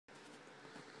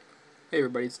Hey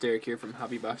everybody, it's Derek here from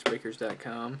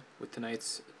HobbyBoxBreakers.com with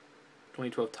tonight's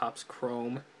 2012 Topps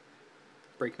Chrome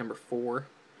break number 4.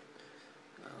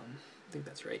 I think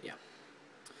that's right, yeah.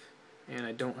 And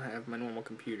I don't have my normal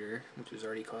computer, which has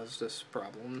already caused us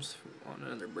problems on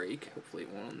another break. Hopefully it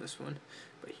won't on this one.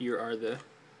 But here are the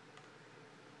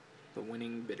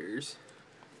winning bidders.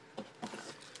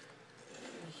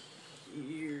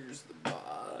 Here's the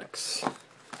box.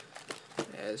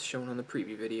 As shown on the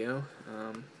preview video,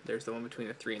 there's the one between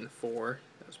the 3 and the 4.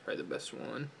 That was probably the best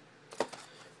one.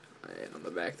 And on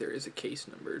the back there is a case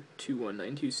number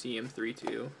 2192CM32,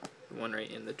 the one right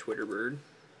in the Twitter bird.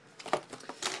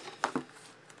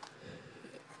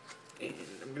 And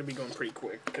I'm going to be going pretty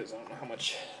quick because I don't know how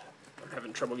much I'm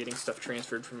having trouble getting stuff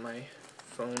transferred from my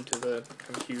phone to the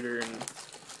computer, and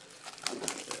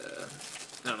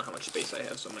I don't know how much space I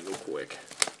have, so I'm going to go quick.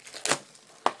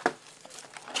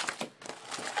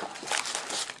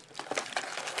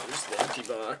 Here's the empty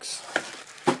box.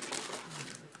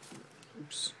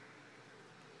 Oops.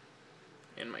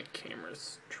 And my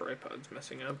camera's tripod's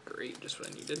messing up. Great, just what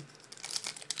I needed.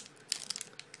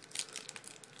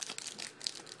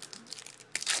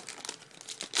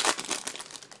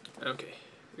 Okay,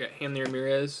 we got Hanley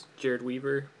Ramirez, Jared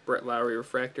Weaver, Brett Lowry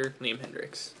Refractor, Liam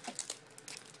Hendricks.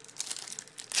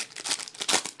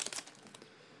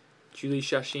 Julie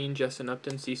Shashin, Justin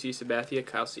Upton, CC Sabathia,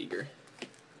 Kyle Seager.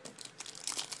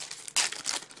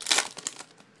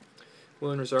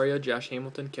 William Rosario, Josh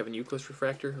Hamilton, Kevin Youkilis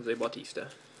Refractor, Jose Bautista.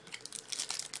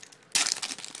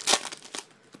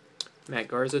 Matt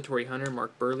Garza, Torrey Hunter,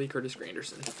 Mark Burley, Curtis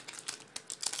Granderson.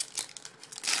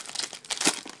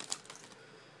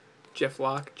 Jeff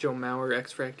Locke, Joe Mauer,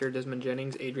 X-Fractor, Desmond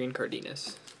Jennings, Adrian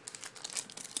Cardenas.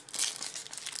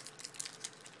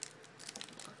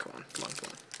 Oh, come on.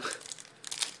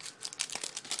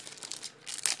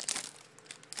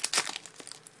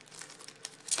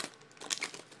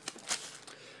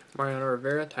 Mariano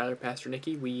Rivera, Tyler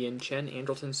Pasternicki, Wei Yin Chen,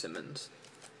 Andrelton Simmons.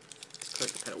 This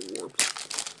card's kind of warped.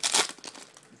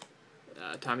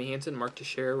 Tommy Hanson, Mark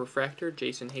Teixeira Refractor,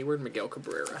 Jason Hayward, Miguel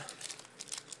Cabrera.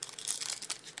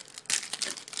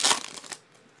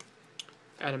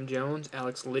 Adam Jones,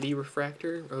 Alex Liddy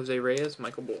Refractor, Jose Reyes,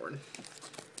 Michael Bourne.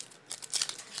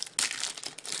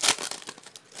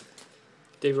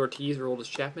 David Ortiz, Aroldis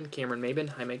Chapman, Cameron Maben,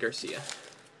 Jaime Garcia.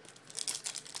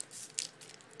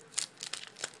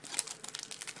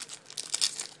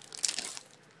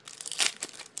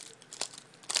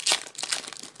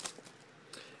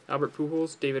 Albert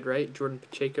Pujols, David Wright, Jordan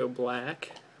Pacheco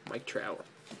Black, Mike Trout.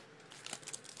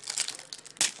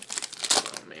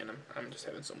 Oh man, I'm just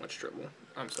having so much trouble.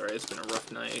 I'm sorry, it's been a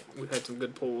rough night. We've had some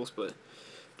good pulls, but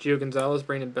Gio Gonzalez,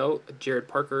 Brandon Belt, Jared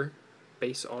Parker,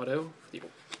 base auto for the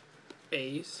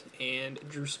A's, and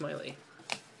Drew Smiley.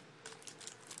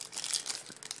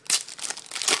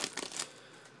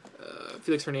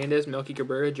 Felix Hernandez, Melky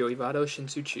Cabrera, Joey Votto,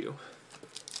 Shin-Soo Choo.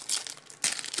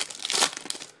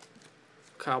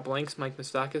 Kyle Blanks, Mike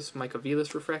Moustakas, Mike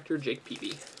Aviles Refractor, Jake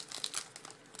Peavy.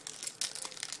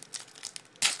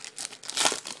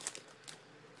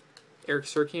 Eric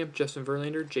Surkamp, Justin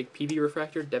Verlander, Jake Peavy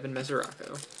Refractor, Devin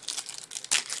Mesoraco.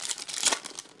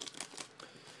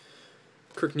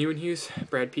 Kirk Neuenhuis,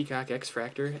 Brad Peacock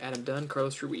X-Fractor, Adam Dunn,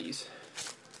 Carlos Ruiz.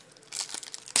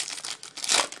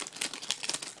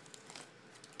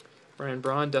 Ryan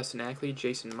Braun, Dustin Ackley,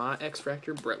 Jason Mott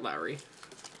X-Fractor, Brett Lowry.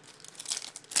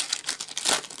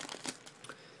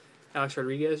 Alex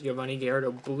Rodriguez, Giovanni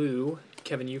Gallardo Blue,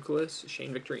 Kevin Youkilis,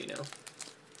 Shane Victorino.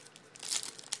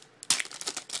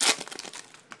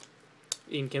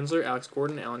 Ian Kinsler, Alex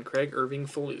Gordon, Alan Craig, Irving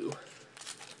Falou.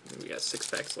 We got 6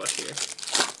 packs left here.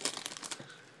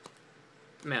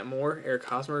 Matt Moore, Eric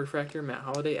Hosmer Refractor, Matt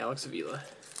Holliday, Alex Avila.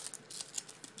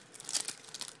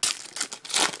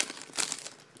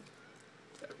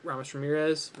 Ramos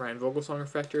Ramirez, Ryan Vogelsong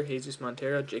Refractor, Jesus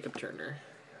Montero, Jacob Turner.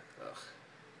 Ugh.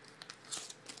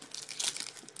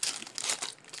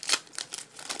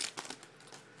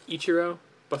 Ichiro,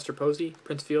 Buster Posey,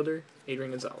 Prince Fielder,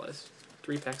 Adrian Gonzalez.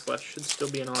 3 packs left, should still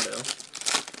be an auto.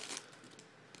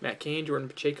 Matt Cain, Jordan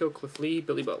Pacheco, Cliff Lee,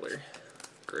 Billy Butler.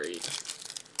 Great.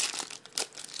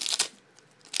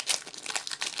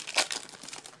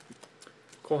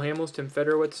 Cole Hamels, Tim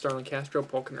Federowicz, Starlin Castro,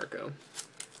 Paul Konerko.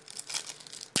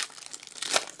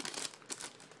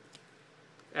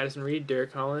 Addison Reed,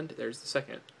 Derek Holland. There's the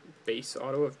second base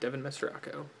auto of Devin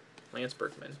Mesoraco. Lance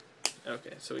Berkman.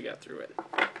 Okay, so we got through it.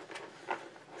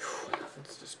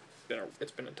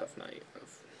 It's been a tough night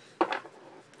of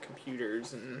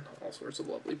computers and all sorts of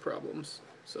lovely problems.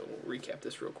 So we'll recap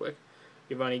this real quick.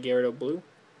 Giovanni Gallardo Blue,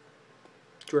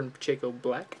 Jordan Pacheco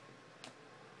Black,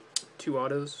 2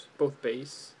 autos, both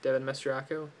base, Devin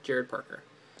Mestracco, Jared Parker.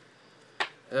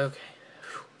 Okay.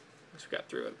 At least we got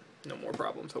through it. No more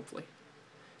problems, hopefully.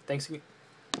 Thanks again.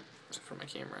 So for my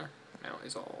camera, now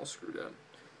is all screwed up.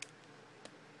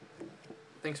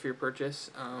 Thanks for your purchase.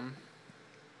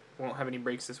 Won't have any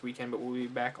breaks this weekend, but we'll be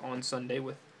back on Sunday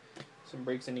with some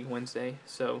breaks ending Wednesday.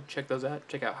 So check those out.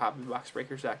 Check out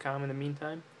hobbyboxbreakers.com in the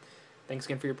meantime. Thanks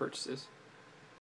again for your purchases.